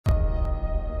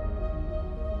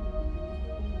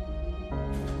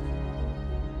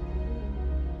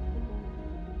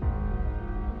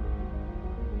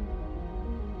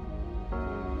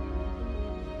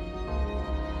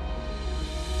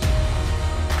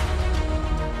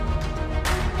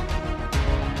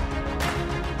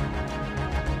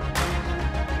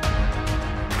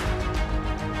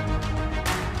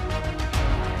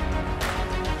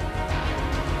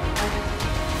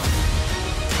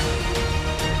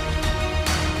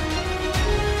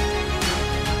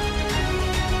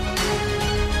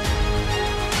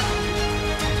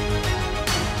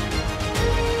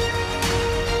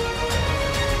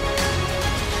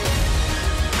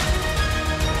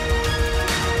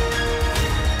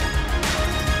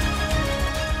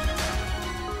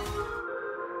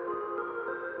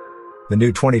The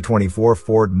new 2024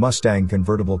 Ford Mustang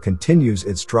Convertible continues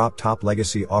its drop-top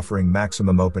legacy, offering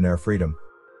maximum open-air freedom.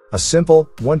 A simple,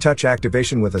 one-touch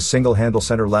activation with a single handle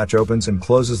center latch opens and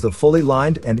closes the fully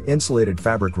lined and insulated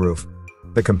fabric roof.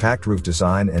 The compact roof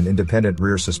design and independent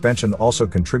rear suspension also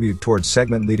contribute towards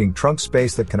segment-leading trunk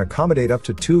space that can accommodate up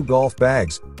to 2 golf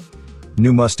bags.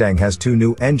 New Mustang has 2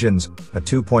 new engines, a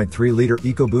 2.3-liter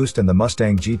EcoBoost and the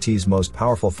Mustang GT's most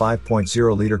powerful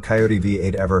 5.0-liter Coyote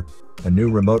V8 ever, a new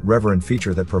remote reverend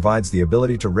feature that provides the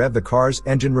ability to rev the car's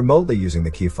engine remotely using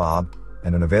the key fob,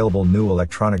 and an available new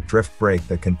electronic drift brake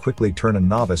that can quickly turn a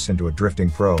novice into a drifting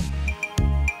pro.